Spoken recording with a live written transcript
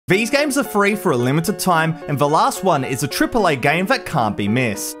These games are free for a limited time, and the last one is a AAA game that can't be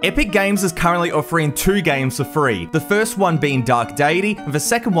missed. Epic Games is currently offering 2 games for free, the first one being Dark Deity, and the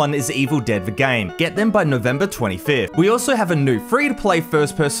second one is Evil Dead the game. Get them by November 25th. We also have a new free-to-play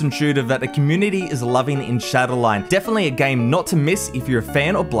first-person shooter that the community is loving in Shadowline. Definitely a game not to miss if you're a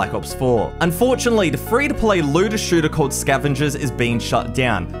fan of Black Ops 4. Unfortunately, the free-to-play looter shooter called Scavengers is being shut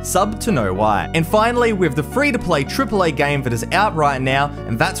down. Sub to know why. And finally, we have the free-to-play AAA game that is out right now,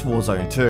 and that's Warzone 2.